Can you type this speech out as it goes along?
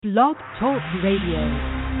Blog Talk Radio.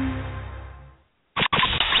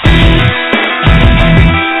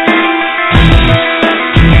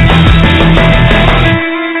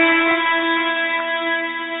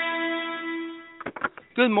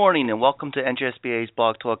 Good morning and welcome to NJSBA's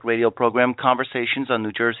Blog Talk Radio program, Conversations on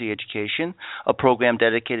New Jersey Education, a program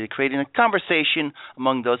dedicated to creating a conversation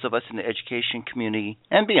among those of us in the education community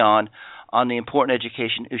and beyond on the important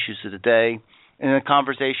education issues of the day, and a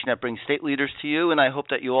conversation that brings state leaders to you, and I hope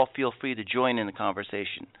that you all feel free to join in the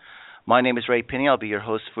conversation. My name is Ray Pinney. I'll be your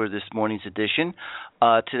host for this morning's edition.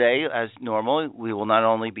 Today, as normal, we will not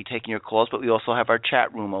only be taking your calls, but we also have our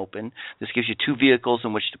chat room open. This gives you two vehicles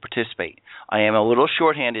in which to participate. I am a little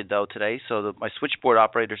shorthanded, though, today, so my switchboard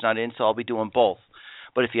operator's not in, so I'll be doing both.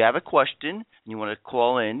 But if you have a question and you want to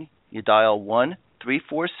call in, you dial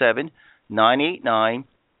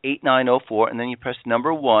 1-347-989-8904, and then you press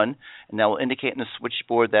number 1, and that will indicate in the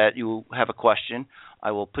switchboard that you have a question.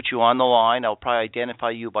 I will put you on the line. I'll probably identify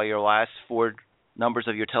you by your last 4 numbers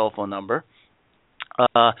of your telephone number.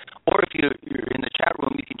 Or if you're in the chat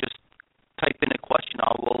room, you can just type in a question.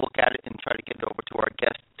 I will look at it and try to get it over to our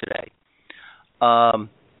guest today.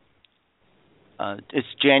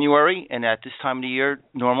 It's January, and at this time of the year,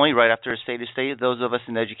 normally right after a state of state, those of us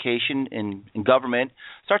in education and in government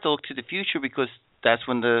start to look to the future because that's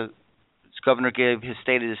when the governor gave his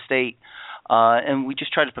state of the state. And we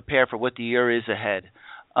just try to prepare for what the year is ahead.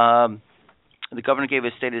 The governor gave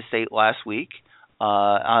his state of the state last week.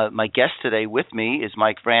 My guest today with me is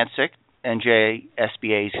Mike Vrancik,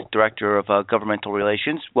 NJSBA's Director of Governmental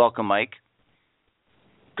Relations. Welcome, Mike.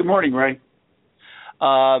 Good morning, Ray.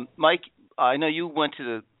 Mike, I know you went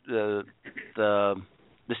to the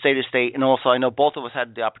state of state, and also I know both of us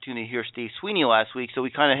had the opportunity to hear Steve Sweeney last week, so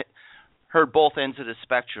we kind of heard both ends of the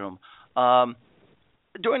spectrum.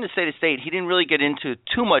 During the state of state, he didn't really get into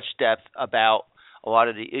too much depth about a lot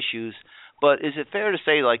of the issues, but is it fair to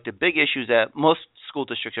say like the big issues that most school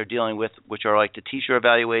districts are dealing with, which are like the teacher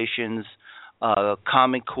evaluations,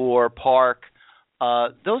 Common Core, Park,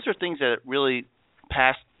 those are things that really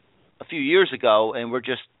passed a few years ago, and we're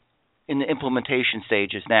just in the implementation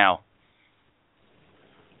stages now?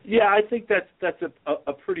 Yeah, I think that's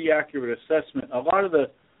a pretty accurate assessment. A lot of the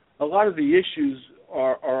issues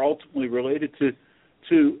are ultimately related to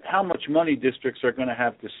how much money districts are going to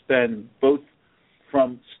have to spend, both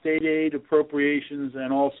from state aid appropriations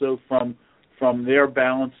and also from their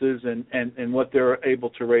balances and what they're able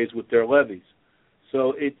to raise with their levies.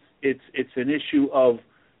 So it's an issue of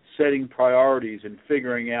setting priorities and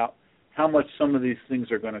figuring out how much some of these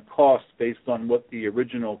things are going to cost based on what the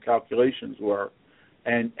original calculations were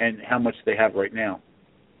and how much they have right now.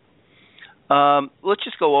 Let's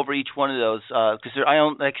just go over each one of those because I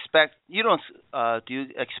don't expect you don't. Do you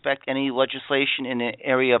expect any legislation in the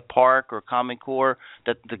area of Park or Common Core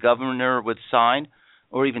that the governor would sign,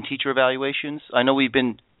 or even teacher evaluations? I know we've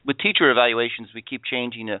been with teacher evaluations. We keep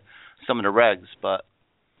changing some of the regs, but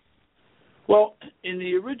in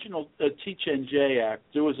the original Teach NJ Act,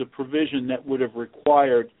 there was a provision that would have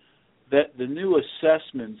required that the new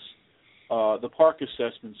assessments, the Park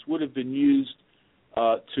assessments, would have been used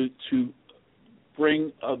to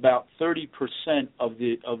bring about 30% of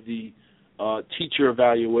the teacher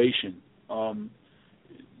evaluation.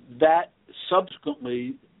 That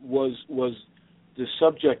subsequently was the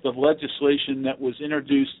subject of legislation that was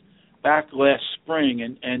introduced back last spring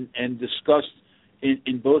and discussed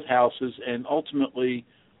in both houses, and ultimately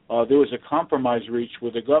there was a compromise reached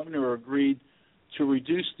where the governor agreed to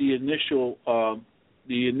reduce the initial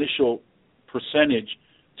percentage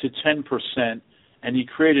to 10%. And he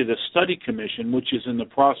created a study commission, which is in the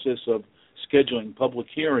process of scheduling public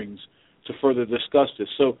hearings to further discuss this.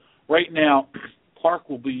 So right now, Park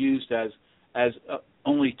will be used as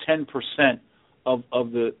only 10% of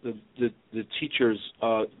the teacher's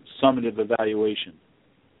summative evaluation.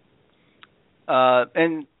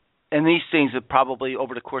 And these things are probably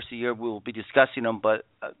over the course of the year we will be discussing them. But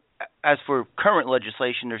as for current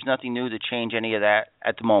legislation, there's nothing new to change any of that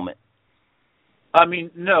at the moment. I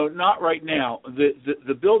mean, no, not right now.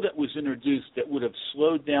 The bill that was introduced that would have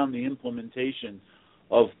slowed down the implementation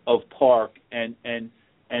of Park and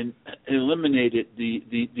eliminated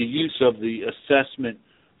the use of the assessment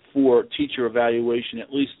for teacher evaluation,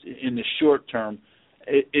 at least in the short term,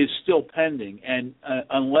 is still pending. And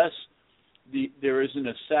unless there isn't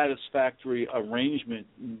a satisfactory arrangement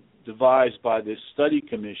devised by this study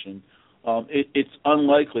commission, it's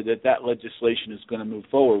unlikely that legislation is going to move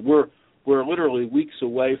forward. We're literally weeks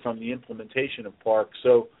away from the implementation of Park,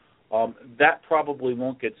 so that probably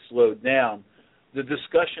won't get slowed down. The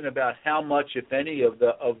discussion about how much, if any, of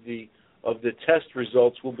the test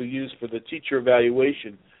results will be used for the teacher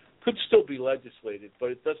evaluation could still be legislated,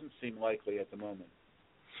 but it doesn't seem likely at the moment.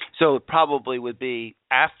 So it probably would be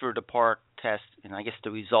after the park test and I guess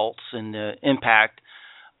the results and the impact,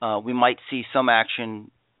 we might see some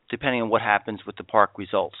action depending on what happens with the park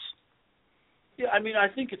results. Yeah, I mean, I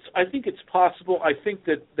think it's possible. I think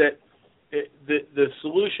that the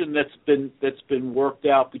solution that's been worked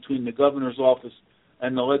out between the governor's office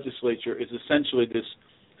and the legislature is essentially this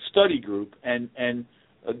study group, and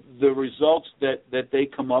the results that they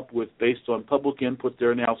come up with based on public input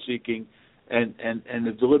they're now seeking, and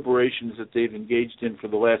the deliberations that they've engaged in for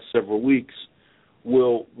the last several weeks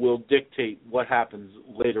will dictate what happens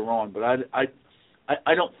later on. But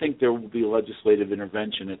I don't think there will be a legislative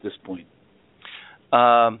intervention at this point.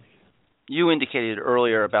 You indicated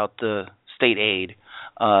earlier about the state aid.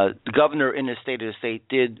 The governor in his State of the State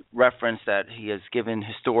did reference that he has given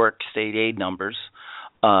historic state aid numbers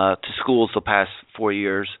to schools the past 4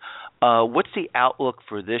 years. What's the outlook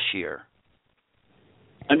for this year?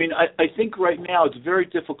 I mean, I think right now it's very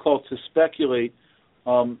difficult to speculate.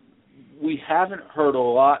 We haven't heard a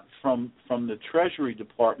lot from the Treasury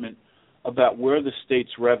Department about where the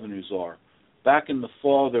state's revenues are. Back in the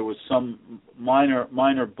fall, there was some minor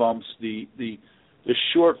bumps. The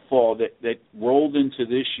shortfall that rolled into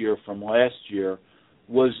this year from last year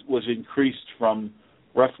was increased from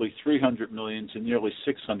roughly $300 million to nearly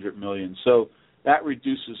 $600 million. So that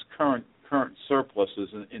reduces current surpluses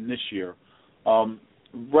in this year.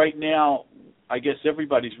 Right now, I guess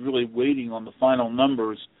everybody's really waiting on the final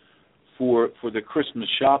numbers for the Christmas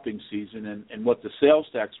shopping season and what the sales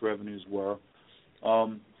tax revenues were.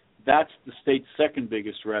 That's the state's second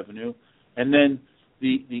biggest revenue, and then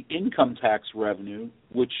the income tax revenue,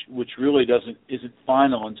 which really isn't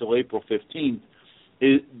final until April 15th,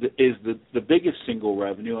 is the biggest single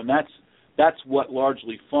revenue, and that's what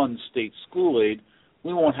largely funds state school aid.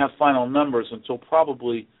 We won't have final numbers until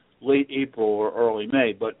probably late April or early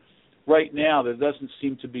May, but right now there doesn't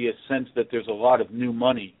seem to be a sense that there's a lot of new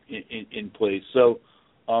money in place. So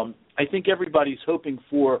I think everybody's hoping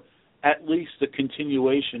for at least the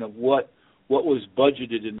continuation of what was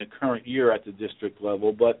budgeted in the current year at the district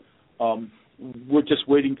level, but we're just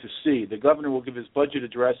waiting to see. The governor will give his budget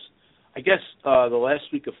address, I guess, the last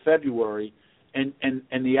week of February, and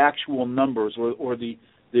the actual numbers or the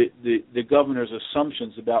governor's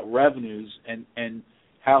assumptions about revenues and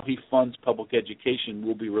how he funds public education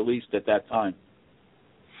will be released at that time.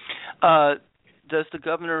 Does the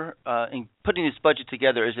governor, in putting his budget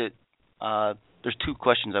together, is it there's two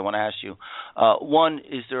questions I want to ask you. One,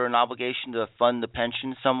 is there an obligation to fund the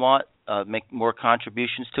pension somewhat, make more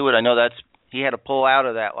contributions to it? I know he had to pull out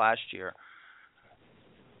of that last year.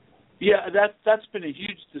 Yeah, that's been a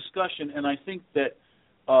huge discussion, and I think that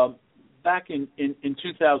back in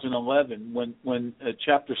 2011, when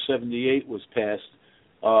Chapter 78 was passed,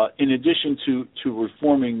 in addition to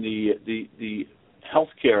reforming the health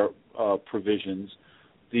care provisions,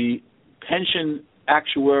 the pension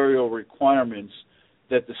actuarial requirements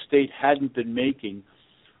that the state hadn't been making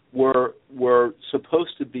were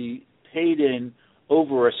supposed to be paid in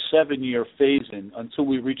over a 7-year phase-in until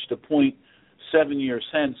we reached a point 7 years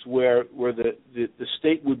hence where the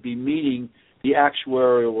state would be meeting the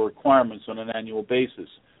actuarial requirements on an annual basis.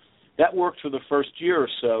 That worked for the first year or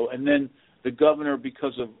so, and then the governor,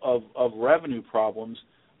 because of revenue problems,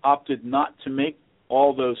 opted not to make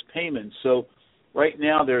all those payments. So right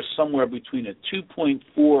now there's somewhere between a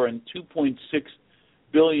 $2.4 and $2.6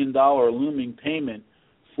 billion looming payment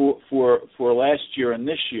for last year and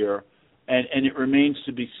this year, and it remains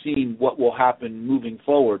to be seen what will happen moving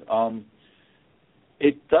forward.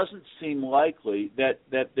 It doesn't seem likely that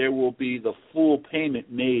there will be the full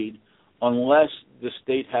payment made unless the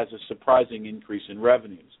state has a surprising increase in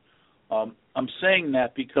revenues. I'm saying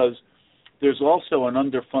that because there's also an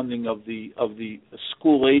underfunding of the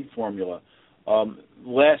school aid formula.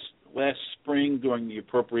 Last spring during the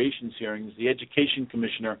appropriations hearings, the Education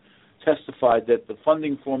Commissioner testified that the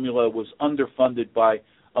funding formula was underfunded by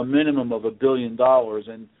a minimum of $1 billion,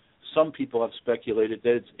 and some people have speculated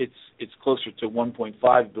that it's closer to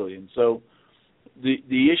 $1.5 billion. So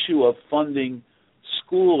the issue of funding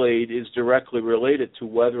school aid is directly related to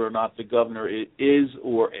whether or not the governor is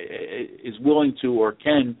willing to or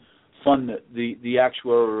can fund the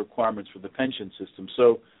actuarial requirements for the pension system.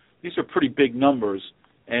 So these are pretty big numbers,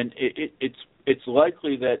 and it's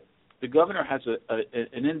likely that the governor has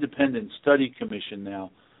an independent study commission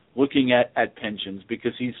now looking at pensions,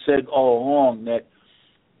 because he said all along that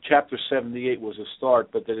Chapter 78 was a start,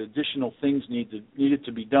 but that additional things needed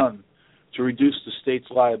to be done to reduce the state's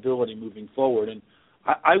liability moving forward. And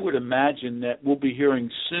I would imagine that we'll be hearing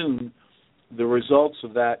soon the results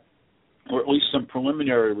of that or at least some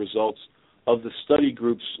preliminary results of the study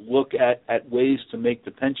groups look at ways to make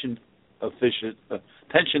the pension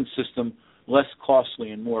system less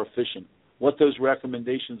costly and more efficient. What those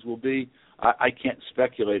recommendations will be, I can't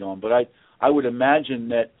speculate on, but I would imagine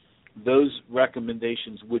that those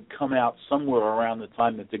recommendations would come out somewhere around the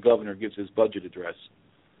time that the governor gives his budget address.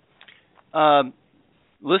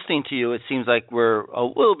 Listening to you, it seems like we're a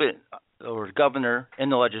little bit, or the governor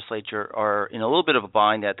and the legislature are in a little bit of a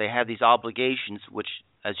bind that they have these obligations, which,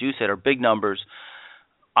 as you said, are big numbers.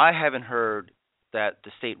 I haven't heard that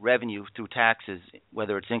the state revenue through taxes,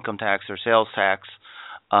 whether it's income tax or sales tax,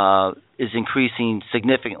 is increasing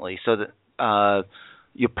significantly. So that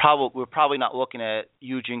we're probably not looking at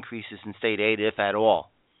huge increases in state aid, if at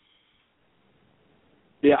all.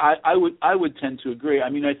 Yeah, I would tend to agree.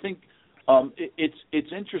 I mean, I think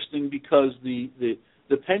it's interesting because the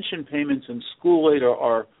pension payments and school aid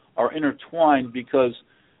are intertwined, because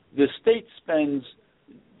the state spends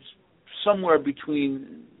somewhere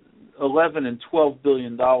between $11 and $12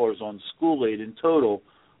 billion on school aid in total,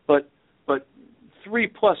 but $3+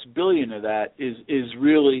 billion of that is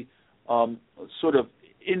really sort of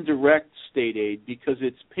indirect state aid, because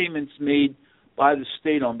it's payments made by the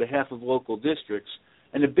state on behalf of local districts,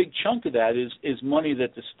 and a big chunk of that is money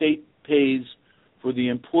that the state pays for the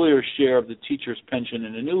employer's share of the teacher's pension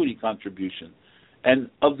and annuity contribution. And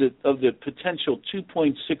of the potential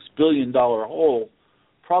 $2.6 billion hole,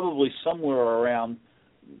 probably somewhere around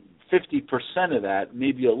 50% of that,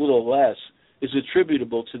 maybe a little less, is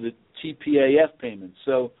attributable to the TPAF payments.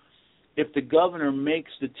 So if the governor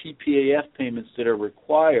makes the TPAF payments that are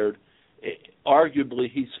required, arguably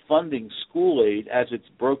he's funding school aid as it's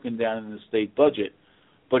broken down in the state budget,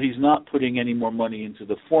 but he's not putting any more money into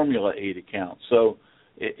the formula aid account. So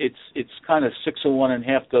it's kind of 6 of one and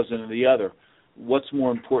half dozen of the other. What's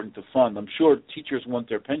more important to fund? I'm sure teachers want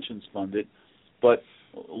their pensions funded, but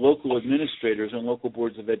local administrators and local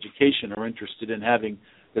boards of education are interested in having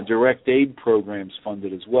the direct aid programs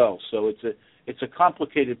funded as well. So it's a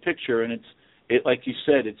complicated picture, and it like you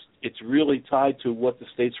said, it's really tied to what the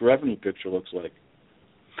state's revenue picture looks like.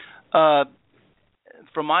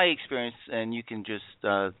 From my experience, and you can just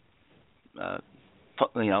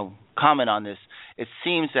comment on this, it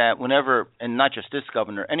seems that whenever, and not just this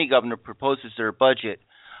governor, any governor proposes their budget,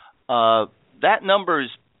 that number is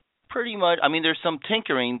pretty much, I mean, there's some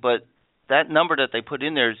tinkering, but that number that they put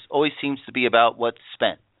in there always seems to be about what's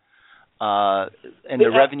spent. And the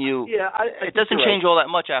revenue, it doesn't change all that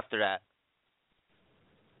much after that.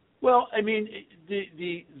 Well, I mean,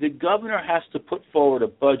 the governor has to put forward a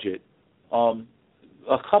budget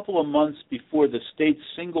a couple of months before the state's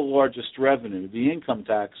single largest revenue, the income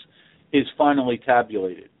tax, is finally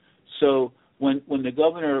tabulated. So when the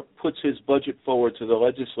governor puts his budget forward to the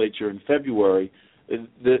legislature in February,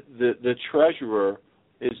 the treasurer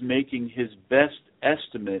is making his best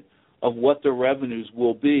estimate of what the revenues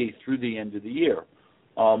will be through the end of the year.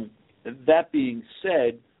 That being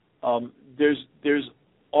said, there's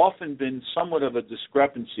often been somewhat of a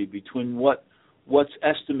discrepancy between what's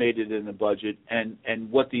estimated in the budget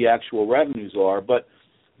and what the actual revenues are. But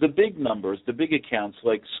the big numbers, the big accounts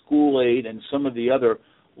like school aid and some of the other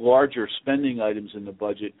larger spending items in the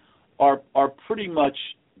budget are pretty much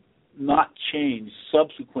not changed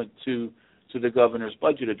subsequent to the governor's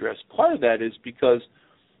budget address. Part of that is because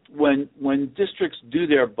when districts do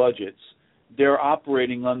their budgets, they're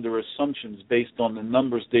operating under assumptions based on the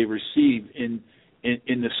numbers they receive in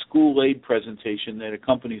the school aid presentation that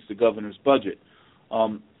accompanies the governor's budget.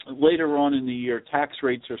 Later on in the year, tax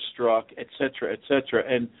rates are struck, et cetera,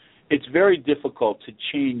 and it's very difficult to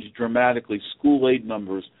change dramatically school aid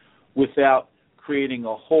numbers without creating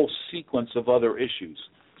a whole sequence of other issues.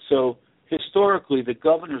 So historically, the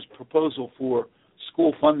governor's proposal for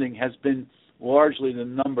school funding has been largely the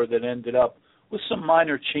number that ended up with some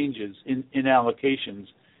minor changes in allocations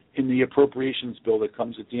in the appropriations bill that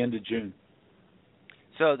comes at the end of June.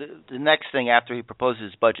 So the next thing after he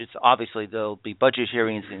proposes budgets, obviously there'll be budget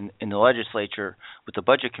hearings in the legislature with the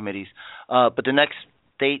budget committees. But the next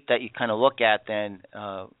date that you kind of look at then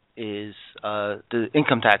is the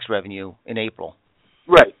income tax revenue in April.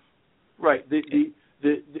 Right.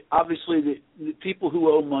 Obviously the people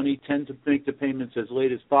who owe money tend to make the payments as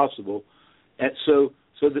late as possible, and so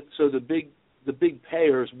the big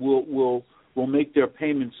payers will make their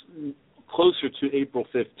payments closer to April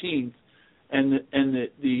 15th. And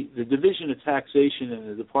the Division of Taxation and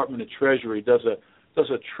the Department of Treasury does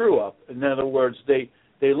a true up. In other words, they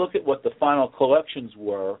look at what the final collections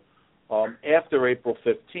were after April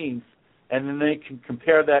 15th, and then they can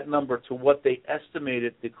compare that number to what they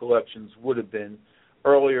estimated the collections would have been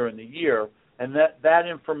earlier in the year, and that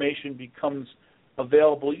information becomes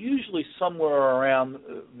available usually somewhere around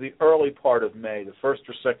the early part of May, the first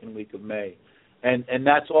or second week of May. And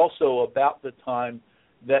that's also about the time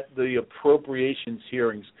that the appropriations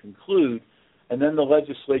hearings conclude, and then the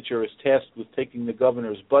legislature is tasked with taking the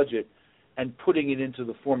governor's budget and putting it into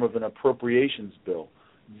the form of an appropriations bill.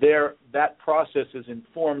 That process is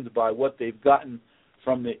informed by what they've gotten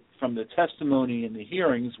from the testimony in the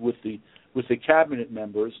hearings with the cabinet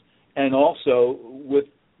members, and also with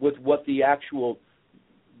what the actual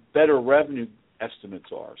better revenue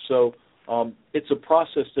estimates are. So it's a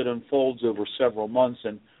process that unfolds over several months,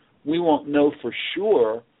 and we won't know for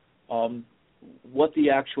sure what the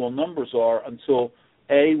actual numbers are until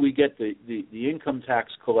we get the income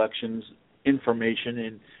tax collections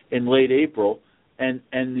information in late April, and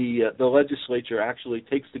the legislature actually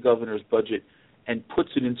takes the governor's budget and puts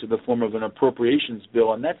it into the form of an appropriations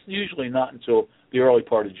bill, and that's usually not until the early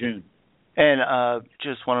part of June. And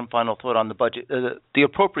just one final thought on the budget. The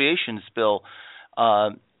appropriations bill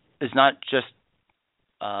is not just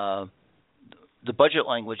the budget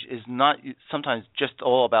language is not sometimes just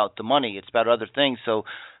all about the money. It's about other things. So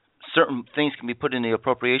certain things can be put in the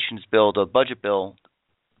appropriations bill, the budget bill,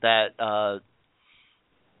 that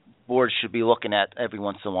boards should be looking at every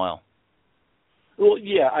once in a while. Well,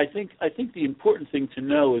 yeah, I think the important thing to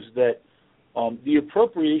know is that the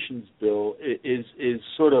appropriations bill is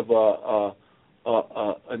sort of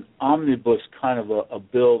an omnibus kind of a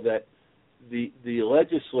bill that the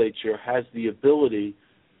legislature has the ability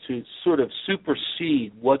to sort of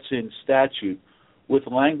supersede what's in statute with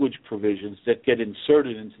language provisions that get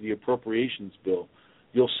inserted into the appropriations bill.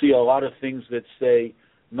 You'll see a lot of things that say,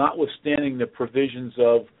 notwithstanding the provisions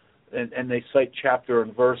of, and they cite chapter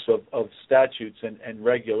and verse of statutes and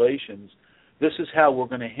regulations, this is how we're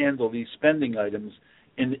going to handle these spending items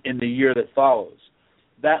in the year that follows.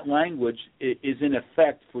 That language is in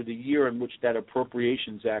effect for the year in which that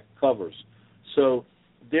Appropriations Act covers. So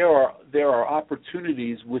there are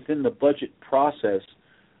opportunities within the budget process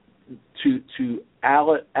to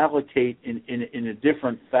allocate in a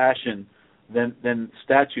different fashion than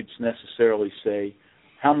statutes necessarily say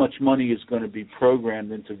how much money is going to be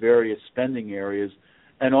programmed into various spending areas,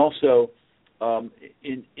 and also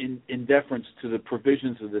in deference to the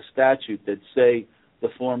provisions of the statute that say the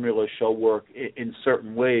formula shall work in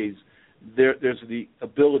certain ways. There's the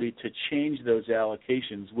ability to change those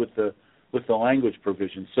allocations with the language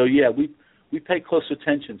provisions. So yeah, we pay close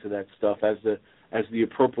attention to that stuff as the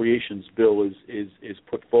appropriations bill is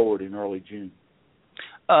put forward in early June.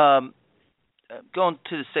 Going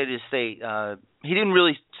to the state, he didn't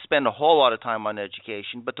really spend a whole lot of time on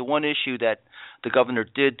education, but the one issue that the governor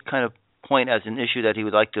did kind of point as an issue that he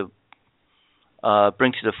would like to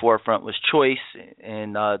bring to the forefront was choice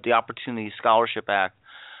and the Opportunity Scholarship Act.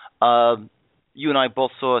 You and I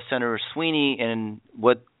both saw Senator Sweeney, and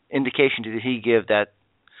what indication did he give that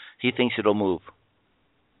he thinks it'll move?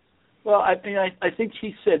 Well, I think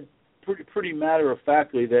he said pretty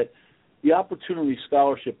matter-of-factly that the Opportunity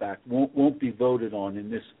Scholarship Act won't be voted on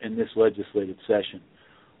in this legislative session.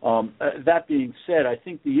 That being said, I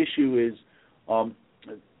think the issue is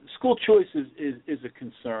school choice is a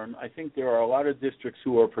concern. I think there are a lot of districts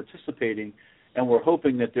who are participating, and we're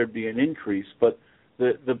hoping that there'd be an increase, but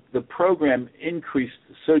the program increased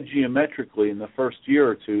so geometrically in the first year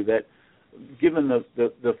or two that given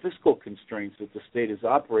the fiscal constraints that the state is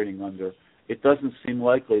operating under, it doesn't seem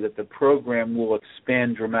likely that the program will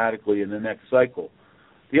expand dramatically in the next cycle.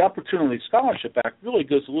 The Opportunity Scholarship Act really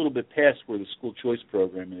goes a little bit past where the school choice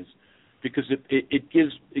program is, because it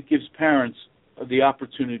gives parents the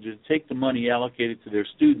opportunity to take the money allocated to their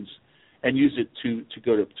students and use it to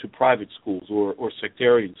go to private schools or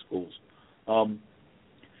sectarian schools.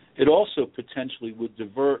 It also potentially would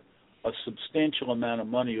divert a substantial amount of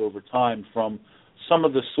money over time from some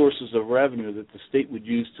of the sources of revenue that the state would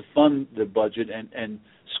use to fund the budget and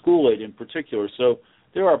school aid in particular. So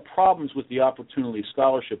there are problems with the Opportunity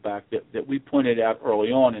Scholarship Act that we pointed out early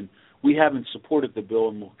on, and we haven't supported the bill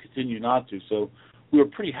and will continue not to. So we were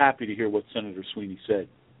pretty happy to hear what Senator Sweeney said.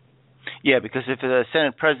 Yeah, because if the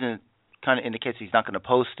Senate President kind of indicates he's not going to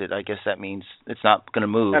post it, I guess that means it's not going to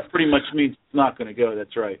move. That pretty much means it's not going to go.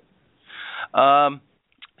 That's right.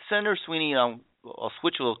 Senator Sweeney, I'll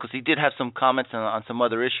switch a little because he did have some comments on some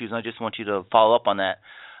other issues, and I just want you to follow up on that.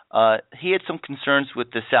 He had some concerns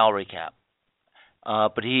with the salary cap,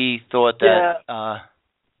 but he thought that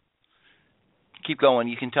keep going.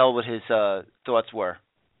 You can tell what his thoughts were.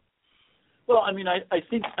 Well, I mean, I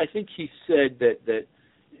think he said that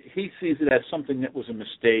he sees it as something that was a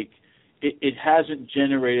mistake. It hasn't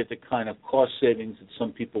generated the kind of cost savings that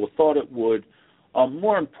some people thought it would.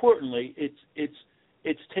 More importantly,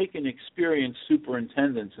 it's taken experienced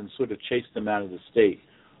superintendents and sort of chased them out of the state.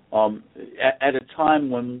 At a time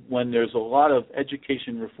when there's a lot of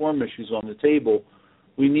education reform issues on the table,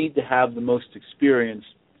 we need to have the most experienced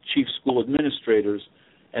chief school administrators,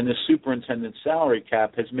 and the superintendent salary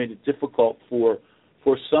cap has made it difficult for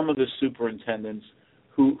some of the superintendents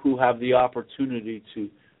who have the opportunity to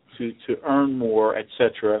earn more, et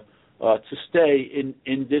cetera, to stay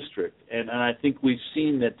in district. And I think we've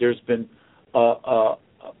seen that there's been a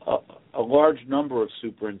large number of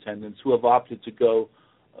superintendents who have opted to go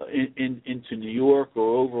into New York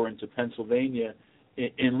or over into Pennsylvania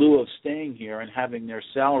in lieu of staying here and having their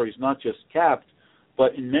salaries not just capped,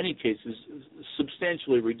 but in many cases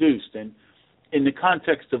substantially reduced. And in the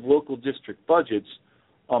context of local district budgets,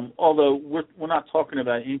 although we're not talking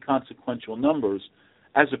about inconsequential numbers,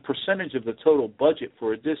 as a percentage of the total budget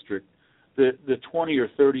for a district, the $20,000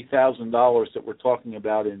 or $30,000 that we're talking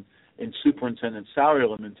about in superintendent salary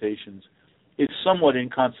limitations is somewhat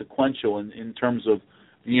inconsequential in terms of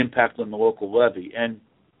the impact on the local levy. And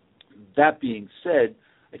that being said,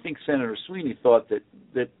 I think Senator Sweeney thought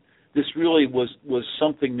that this really was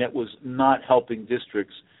something that was not helping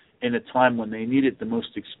districts in a time when they needed the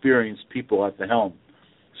most experienced people at the helm.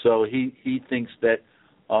 So he thinks that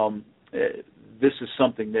this is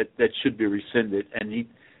something that should be rescinded, and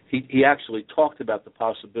he actually talked about the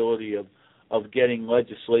possibility of getting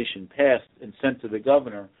legislation passed and sent to the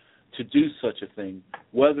governor to do such a thing.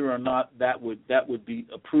 Whether or not that would be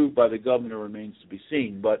approved by the governor remains to be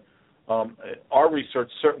seen. But our research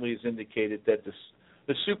certainly has indicated that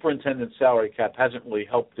the superintendent's salary cap hasn't really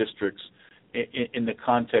helped districts in the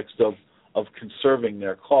context of conserving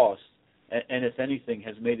their costs, and if anything,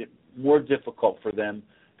 has made it more difficult for them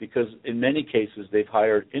because in many cases they've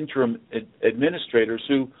hired interim administrators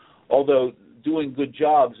who, although doing good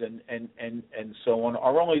jobs and so on,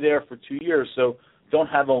 are only there for 2 years, so don't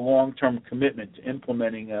have a long-term commitment to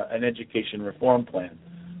implementing an education reform plan.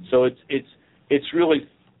 So it's really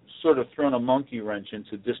sort of thrown a monkey wrench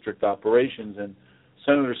into district operations, and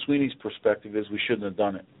Senator Sweeney's perspective is we shouldn't have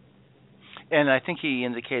done it. And I think he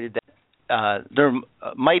indicated that there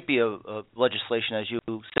might be a legislation, as you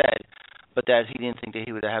said, but that he didn't think that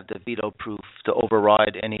he would have the veto proof to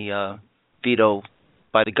override any veto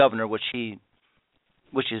by the governor, which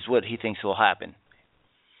is what he thinks will happen.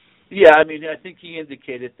 Yeah, I mean, I think he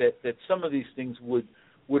indicated that some of these things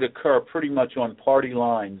would occur pretty much on party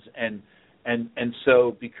lines, and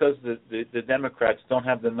so because the Democrats don't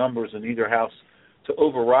have the numbers in either house to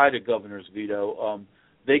override a governor's veto,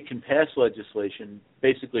 they can pass legislation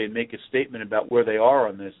basically and make a statement about where they are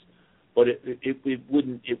on this, but it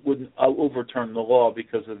wouldn't overturn the law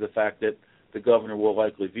because of the fact that the governor will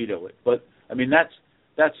likely veto it. But I mean,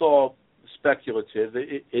 that's all speculative.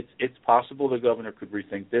 It's possible the governor could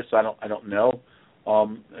rethink this. I don't know.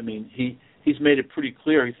 I mean, he's made it pretty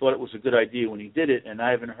clear he thought it was a good idea when he did it, and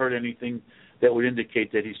I haven't heard anything that would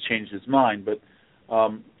indicate that he's changed his mind. But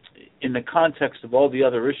in the context of all the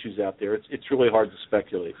other issues out there, it's really hard to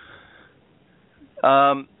speculate.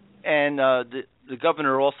 And the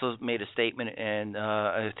governor also made a statement, and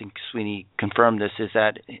I think Sweeney confirmed this, is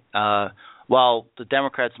that while the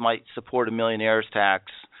Democrats might support a millionaire's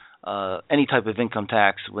tax, any type of income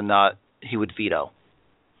tax he would veto.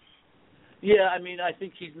 Yeah, I mean, I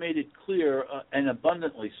think he's made it clear, and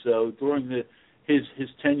abundantly so, during his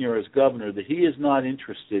tenure as governor, that he is not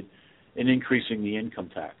interested in increasing the income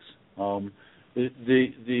tax.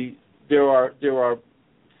 There are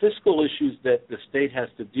fiscal issues that the state has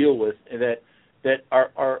to deal with that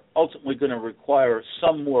are ultimately going to require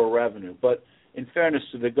some more revenue. But in fairness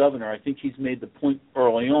to the governor, I think he's made the point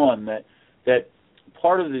early on that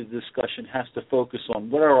part of the discussion has to focus on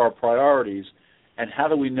what are our priorities and how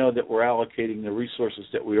do we know that we're allocating the resources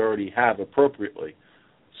that we already have appropriately.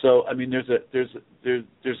 So, I mean, there's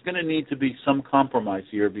going to need to be some compromise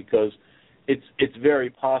here because it's very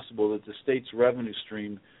possible that the state's revenue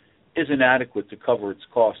stream isn't adequate to cover its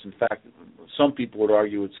costs. In fact, some people would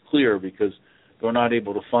argue it's clear because they're not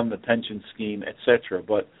able to fund the pension scheme, et cetera.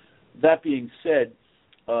 But that being said,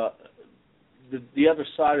 the other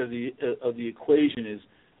side of the equation is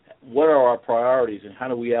what are our priorities and how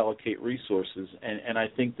do we allocate resources? And I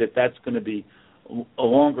think that's going to be a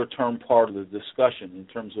longer-term part of the discussion in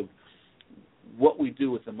terms of what we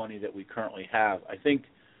do with the money that we currently have. I think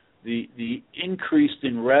the increase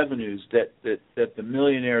in revenues that the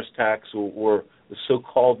millionaire's tax or the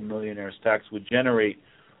so-called millionaire's tax would generate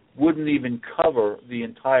wouldn't even cover the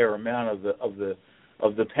entire amount of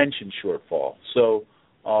the pension shortfall. So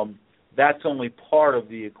that's only part of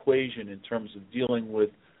the equation in terms of dealing with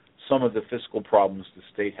some of the fiscal problems the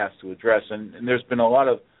state has to address. And there's been a lot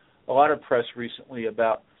of press recently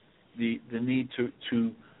about the need to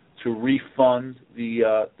refund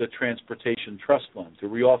the Transportation Trust Fund, to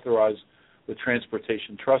reauthorize the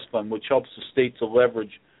Transportation Trust Fund, which helps the state to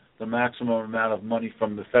leverage the maximum amount of money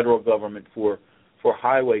from the federal government for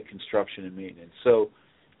highway construction and maintenance. So,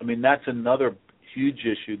 I mean, that's another huge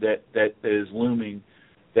issue that is looming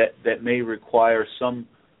that may require some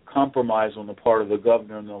compromise on the part of the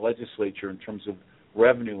governor and the legislature in terms of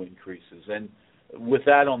revenue increases. And with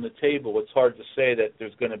that on the table, it's hard to say that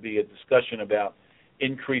there's going to be a discussion about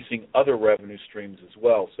increasing other revenue streams as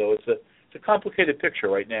well. So it's a complicated picture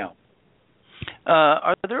right now.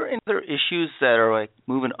 Are there any other issues that are like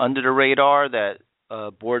moving under the radar that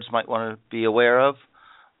boards might want to be aware of?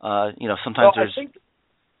 Sometimes there's.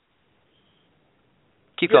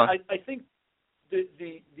 Keep going. I think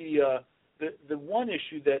the one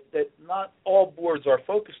issue that not all boards are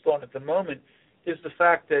focused on at the moment is the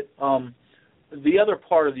fact that the other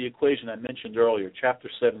part of the equation I mentioned earlier, Chapter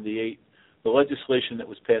 78, the legislation that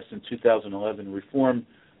was passed in 2011 reformed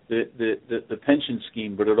the pension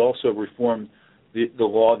scheme, but it also reformed the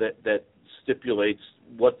law that stipulates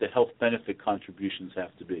what the health benefit contributions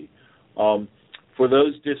have to be. For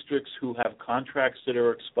those districts who have contracts that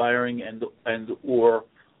are expiring and or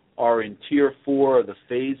are in Tier 4 or the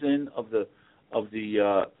phase-in of the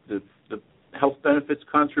health benefits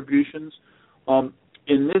contributions,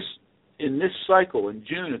 in this cycle, in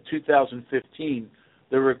June of 2015,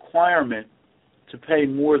 the requirement to pay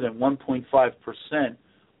more than 1.5%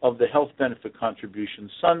 of the health benefit contribution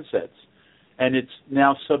sunsets, and it's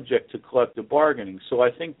now subject to collective bargaining. So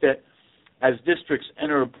I think that as districts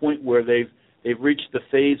enter a point where they've reached the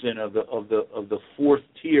phase-in of the fourth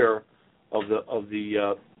tier of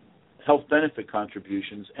the health benefit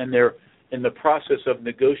contributions, and they're in the process of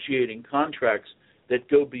negotiating contracts that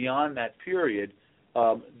go beyond that period,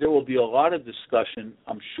 there will be a lot of discussion,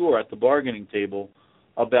 I'm sure, at the bargaining table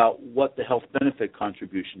about what the health benefit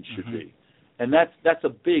contributions should be. And that's a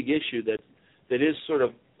big issue that is sort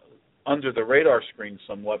of under the radar screen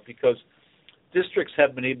somewhat, because districts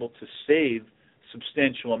have been able to save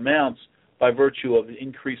substantial amounts by virtue of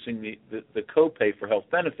increasing the copay for health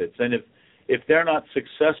benefits. And if they're not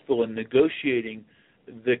successful in negotiating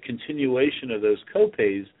the continuation of those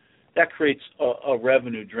copays, that creates a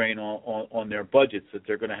revenue drain on their budgets that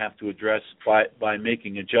they're going to have to address by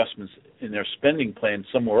making adjustments in their spending plan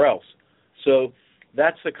somewhere else. So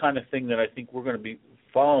that's the kind of thing that I think we're going to be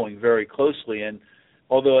following very closely. And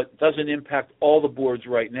although it doesn't impact all the boards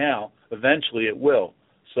right now, eventually it will.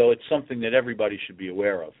 So it's something that everybody should be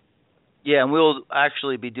aware of. Yeah, and we'll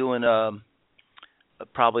actually be doing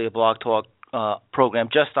probably a blog talk program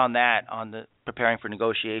just on that, on the preparing for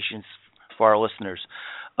negotiations for our listeners.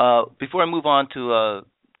 Before I move on to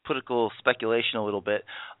political speculation a little bit,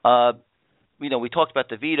 we talked about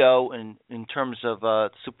the veto in terms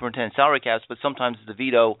of superintendent salary caps, but sometimes the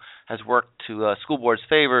veto has worked to school boards'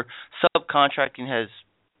 favor. Subcontracting has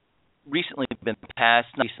recently been passed,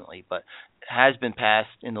 not recently, but has been passed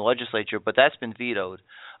in the legislature, but that's been vetoed.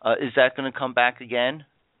 Is that going to come back again?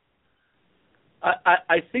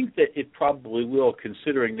 I think that it probably will,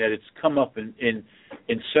 considering that it's come up in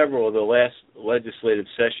several of the last legislative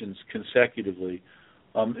sessions consecutively.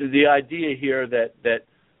 The idea here that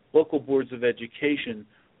local boards of education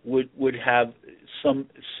would have some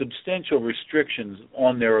substantial restrictions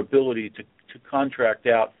on their ability to contract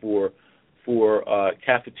out for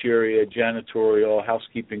cafeteria, janitorial,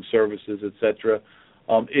 housekeeping services, etc.,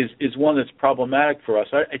 is one that's problematic for us.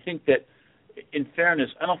 I think that, in fairness,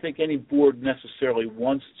 I don't think any board necessarily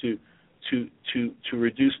wants to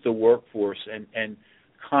reduce the workforce and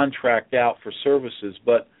contract out for services,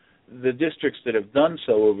 but the districts that have done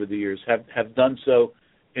so over the years have done so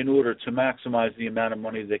in order to maximize the amount of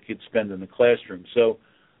money they could spend in the classroom. So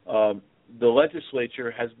the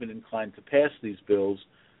legislature has been inclined to pass these bills,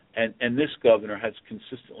 and this governor has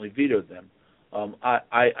consistently vetoed them.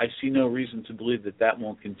 I see no reason to believe that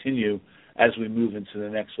won't continue as we move into the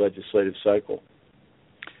next legislative cycle.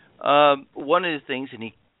 One of the things, and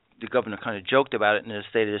the governor kind of joked about it in the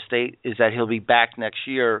State of the State, is that he'll be back next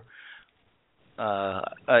year at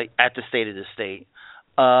the State of the State.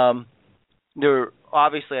 There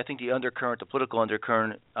obviously, I think the political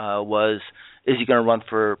undercurrent was, is he going to run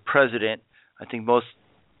for president? I think most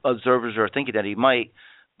observers are thinking that he might.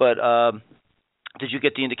 But did you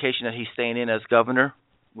get the indication that he's staying in as governor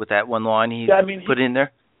with that one line he put in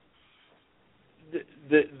there?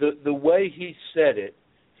 The way he said it,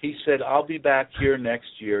 he said, "I'll be back here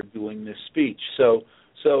next year doing this speech." So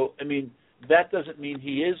I mean, that doesn't mean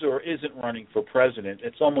he is or isn't running for president.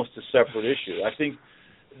 It's almost a separate issue. I think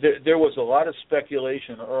there was a lot of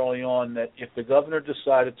speculation early on that if the governor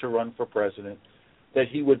decided to run for president, that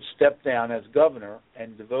he would step down as governor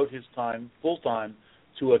and devote his time, full time,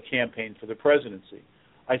 to a campaign for the presidency.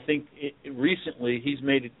 I think recently he's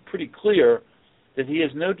made it pretty clear that he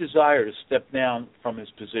has no desire to step down from his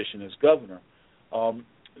position as governor.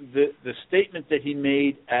 The statement that he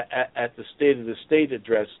made at the State of the State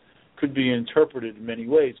address could be interpreted in many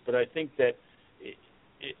ways, but I think that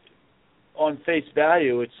on face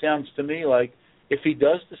value, it sounds to me like if he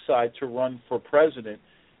does decide to run for president,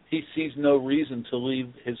 he sees no reason to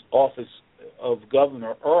leave his office of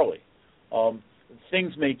governor early.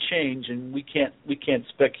 Things may change, and we can't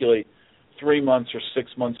speculate 3 months or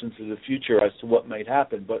 6 months into the future as to what might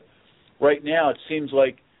happen. But right now, it seems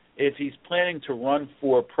like if he's planning to run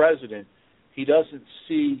for president, he doesn't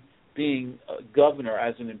see being a governor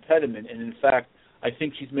as an impediment. And in fact, I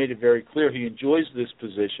think he's made it very clear he enjoys this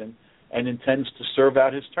position and intends to serve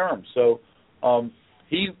out his term. So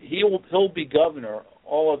he'll be governor,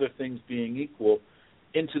 all other things being equal,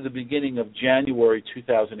 into the beginning of January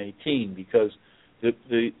 2018, because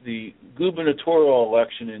the gubernatorial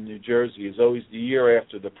election in New Jersey is always the year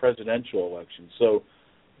after the presidential election. So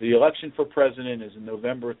the election for president is in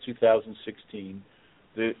November of 2016.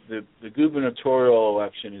 The gubernatorial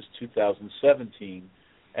election is 2017,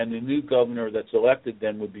 and the new governor that's elected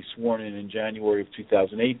then would be sworn in January of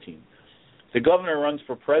 2018. If the governor runs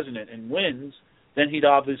for president and wins, then he'd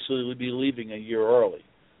obviously be leaving a year early.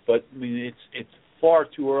 But I mean, it's far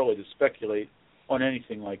too early to speculate on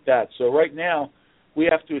anything like that. So right now, we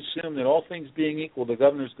have to assume that all things being equal, the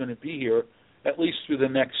governor's going to be here at least through the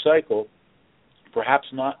next cycle, perhaps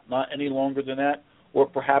not any longer than that, or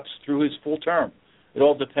perhaps through his full term. It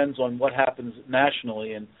all depends on what happens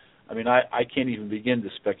nationally, and I mean, I can't even begin to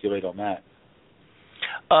speculate on that.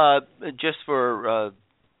 Just for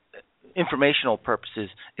informational purposes,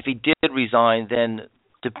 if he did resign, then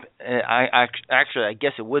I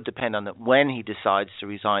guess it would depend on when he decides to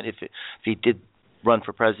resign. If he did run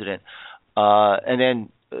for president, and then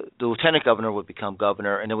the lieutenant governor would become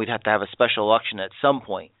governor, and then we'd have to have a special election at some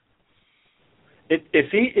point.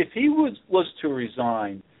 If he was to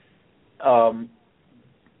resign,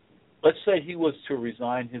 let's say he was to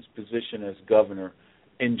resign his position as governor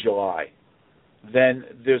in July, then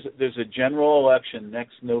there's a general election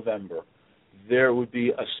next November. There would be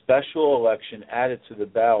a special election added to the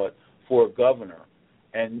ballot for governor,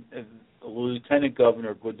 and Lieutenant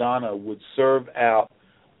Governor Guadagna would serve out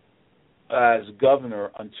as governor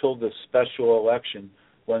until the special election,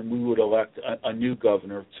 when we would elect a new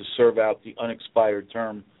governor to serve out the unexpired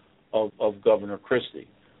term of Governor Christie.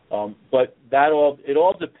 But it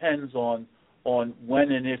all depends on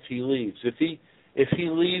when and if he leaves. If he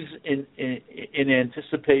leaves in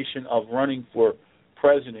anticipation of running for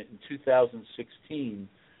president in 2016,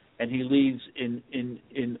 and he leaves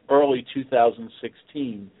in early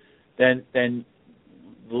 2016, then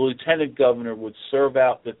the lieutenant governor would serve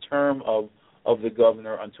out the term of the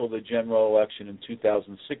governor until the general election in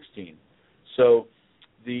 2016. So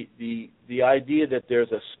the idea that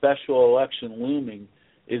there's a special election looming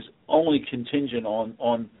is only contingent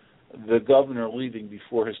on the governor leaving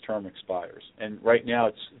before his term expires. And right now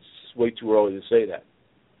it's way too early to say that.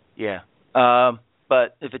 Yeah.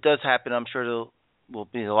 But if it does happen, I'm sure there will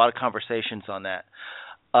be a lot of conversations on that.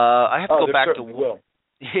 I have to go back to... Will.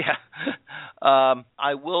 Yeah.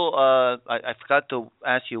 I will. I forgot to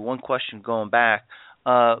ask you one question going back.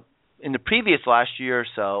 In the previous last year or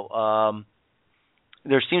so,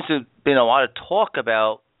 there seems to have been a lot of talk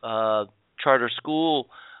about charter school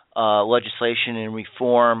legislation and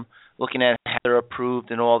reform, looking at how they're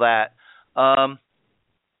approved and all that.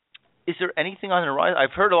 Is there anything on the horizon?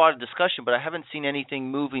 I've heard a lot of discussion, but I haven't seen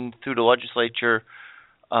anything moving through the legislature,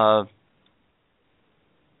 at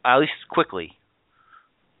least quickly.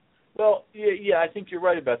 Well, yeah, I think you're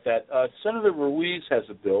right about that. Senator Ruiz has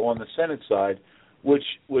a bill on the Senate side, which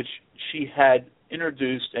she had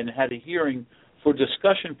introduced and had a hearing for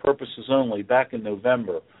discussion purposes only back in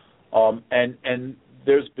November, and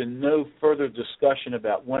there's been no further discussion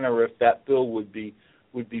about when or if that bill would be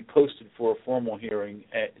posted for a formal hearing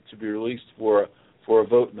to be released for a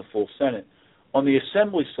vote in the full Senate. On the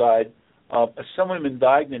Assembly side, Assemblyman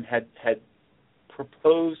Dignan had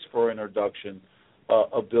proposed for introduction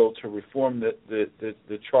a bill to reform the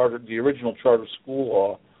charter, the original charter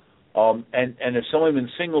school law, and Assemblyman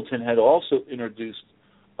Singleton had also introduced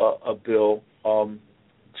a bill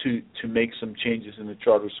to make some changes in the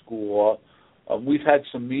charter school law. We've had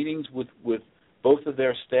some meetings with both of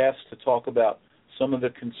their staffs to talk about some of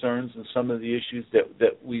the concerns and some of the issues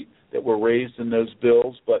that were raised in those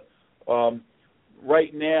bills. But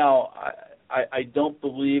right now, I don't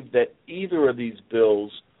believe that either of these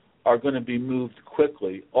bills are going to be moved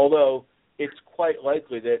quickly, although it's quite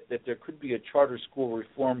likely that there could be a charter school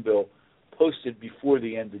reform bill posted before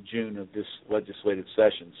the end of June of this legislative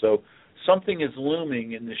session. So something is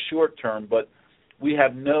looming in the short term, but we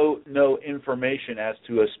have no information as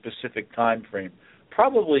to a specific time frame.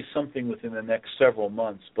 Probably something within the next several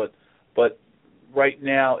months, but right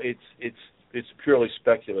now it's purely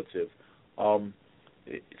speculative.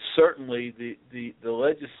 Certainly, the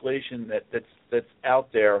legislation that's out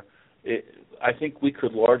there, I think we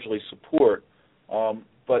could largely support,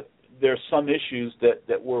 but there are some issues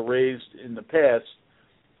that were raised in the past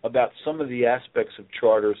about some of the aspects of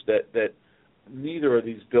charters that neither of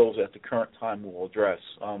these bills at the current time will address.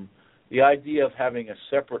 The idea of having a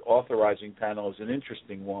separate authorizing panel is an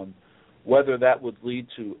interesting one. Whether that would lead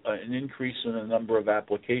to an increase in the number of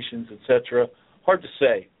applications, etc., hard to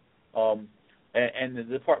say. And the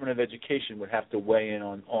Department of Education would have to weigh in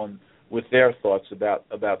on with their thoughts about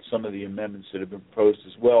some of the amendments that have been proposed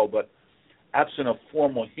as well. But absent a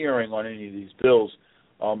formal hearing on any of these bills,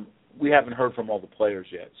 we haven't heard from all the players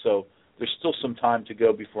yet. So there's still some time to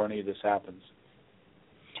go before any of this happens.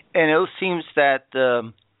 And it seems that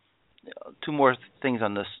two more things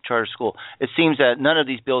on this charter school. It seems that none of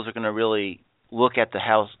these bills are going to really look at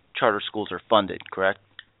how charter schools are funded, correct?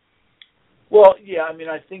 Well, yeah. I mean,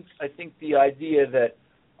 I think the idea that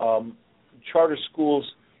charter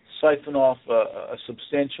schools siphon off a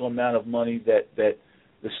substantial amount of money that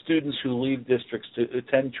the students who leave districts to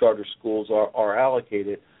attend charter schools are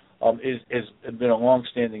allocated has been a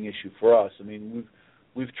long-standing issue for us. I mean,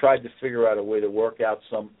 we've tried to figure out a way to work out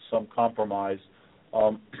some compromise.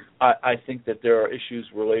 I think that there are issues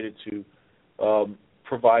related to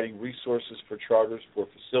providing resources for charters for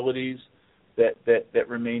facilities that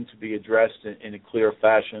remain to be addressed in a clear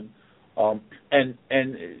fashion, and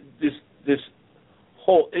this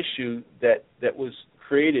whole issue that was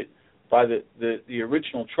created by the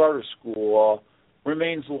original charter school law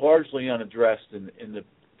remains largely unaddressed in the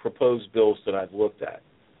proposed bills that I've looked at.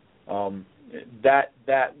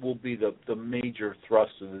 That will be the major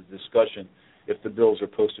thrust of the discussion if the bills are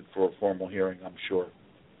posted for a formal hearing, I'm sure.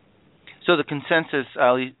 So the consensus,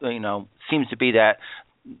 seems to be that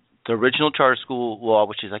the original charter school law,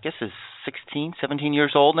 which is, I guess, is 17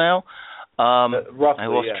 years old now.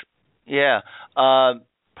 Roughly, yeah.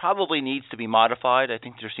 Probably needs to be modified. I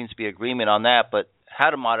think there seems to be agreement on that, but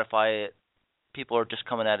how to modify it, people are just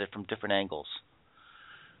coming at it from different angles.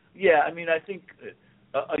 Yeah, I mean, I think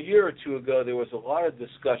a year or two ago there was a lot of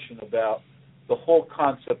discussion about the whole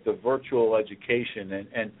concept of virtual education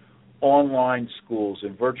and online schools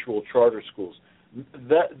and virtual charter schools.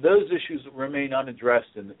 Those issues remain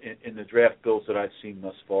unaddressed in the draft bills that I've seen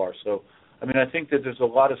thus far. So, I mean, I think that there's a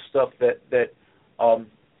lot of stuff that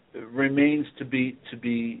remains to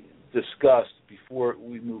be discussed before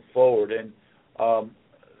we move forward. And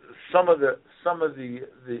some of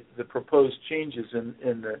the proposed changes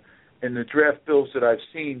in the draft bills that I've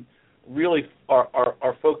seen really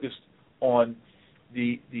are focused on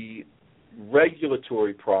the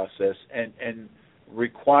regulatory process and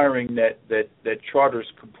requiring that charters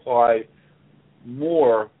comply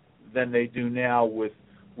more than they do now with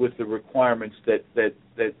the requirements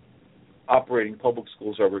that operating public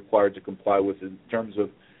schools are required to comply with in terms of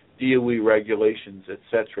DOE regulations,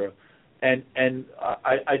 etc. And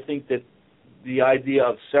I think that the idea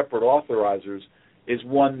of separate authorizers is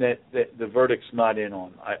one that the verdict's not in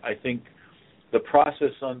on. I think the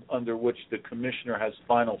process under which the commissioner has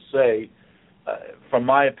final say, from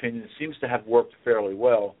my opinion, seems to have worked fairly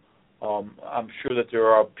well. I'm sure that there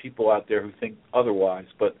are people out there who think otherwise,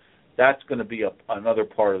 but that's going to be another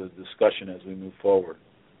part of the discussion as we move forward.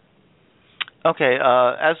 Okay,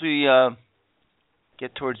 as we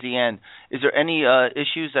get towards the end, is there any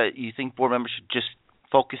issues that you think board members should just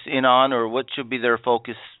focus in on, or what should be their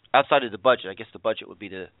focus outside of the budget? I guess the budget would be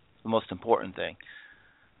the most important thing.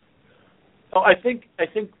 Well, I think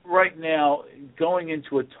right now, going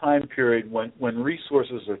into a time period when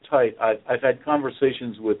resources are tight, I've had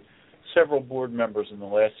conversations with several board members in the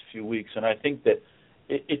last few weeks, and I think that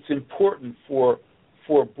it's important for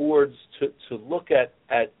boards to look at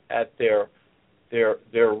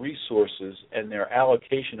their resources and their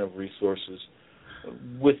allocation of resources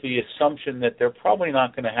with the assumption that they're probably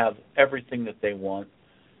not going to have everything that they want.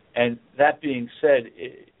 And that being said,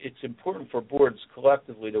 it's important for boards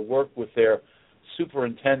collectively to work with their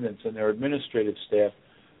superintendents and their administrative staff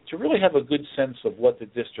to really have a good sense of what the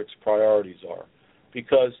district's priorities are.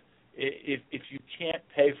 Because if you can't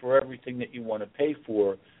pay for everything that you want to pay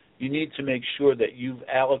for, you need to make sure that you've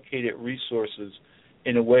allocated resources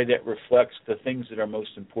in a way that reflects the things that are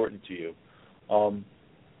most important to you.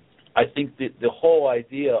 I think that the whole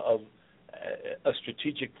idea of a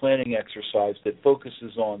strategic planning exercise that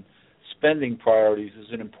focuses on spending priorities is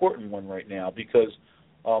an important one right now, because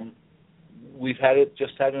we've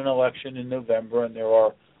just had an election in November, and there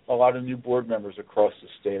are a lot of new board members across the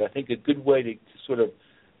state. I think a good way to sort of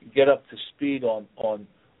get up to speed on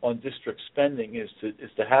district spending is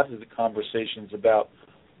to have the conversations about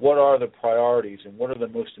what are the priorities and what are the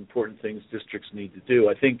most important things districts need to do.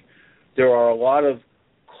 I think there are a lot of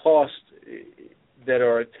costs that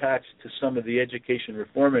are attached to some of the education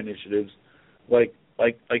reform initiatives, like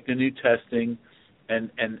the new testing and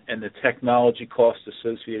the technology costs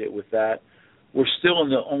associated with that. We're still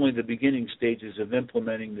in only the beginning stages of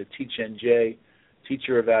implementing the TeachNJ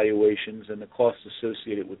teacher evaluations and the costs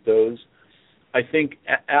associated with those. I think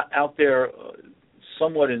out there,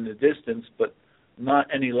 somewhat in the distance, but not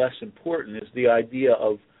any less important, is the idea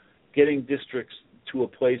of getting districts to a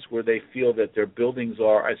place where they feel that their buildings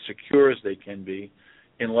are as secure as they can be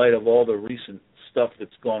in light of all the recent stuff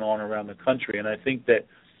that's gone on around the country. And I think that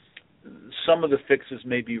some of the fixes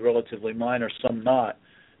may be relatively minor, some not,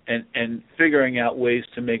 and figuring out ways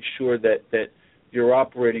to make sure that you're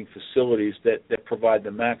operating facilities that provide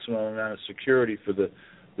the maximum amount of security for the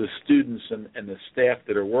students and the staff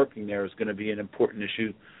that are working there is going to be an important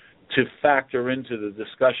issue to factor into the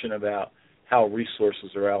discussion about how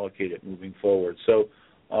resources are allocated moving forward. So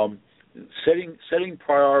setting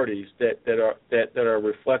priorities that are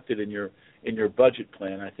reflected in your budget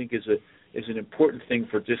plan, I think is an important thing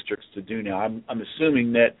for districts to do now. I'm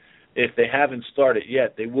assuming that if they haven't started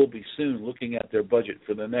yet, they will be soon looking at their budget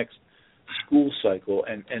for the next school cycle,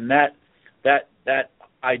 and that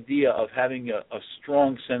idea of having a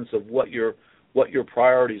strong sense of what your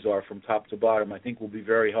priorities are from top to bottom, I think will be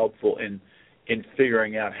very helpful in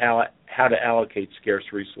figuring out how to allocate scarce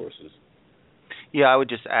resources. Yeah, I would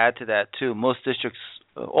just add to that too.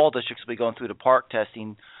 All districts will be going through the park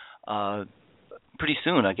testing pretty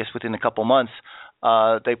soon, I guess within a couple months.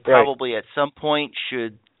 They probably at some point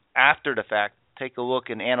should, after the fact, take a look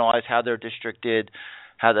and analyze how their district did,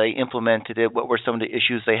 how they implemented it, what were some of the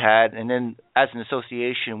issues they had, and then as an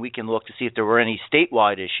association we can look to see if there were any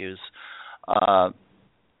statewide issues.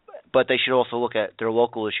 But they should also look at their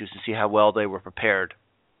local issues and see how well they were prepared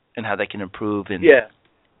and how they can improve. Yeah.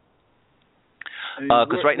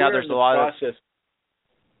 Because right now there's a lot of...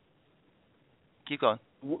 Keep going.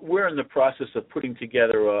 We're in the process of putting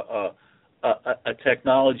together a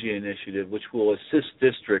technology initiative which will assist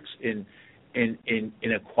districts in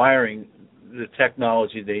acquiring the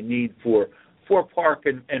technology they need for park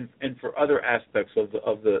and for other aspects of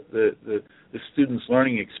the students'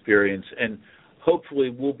 learning experience, and hopefully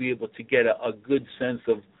we'll be able to get a good sense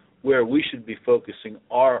of where we should be focusing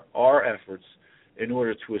our efforts in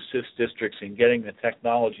order to assist districts in getting the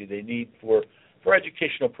technology they need for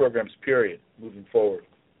educational programs, period, moving forward.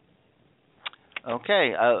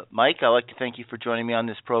 Okay. Mike, I'd like to thank you for joining me on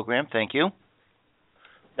this program. Thank you.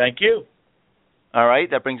 Thank you. All right,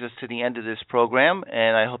 that brings us to the end of this program,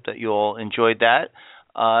 and I hope that you all enjoyed that.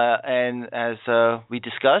 And as we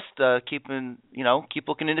discussed, keep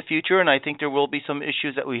looking in the future, and I think there will be some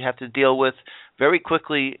issues that we have to deal with very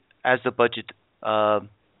quickly as the budget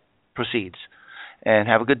proceeds. And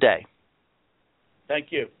have a good day.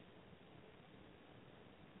 Thank you.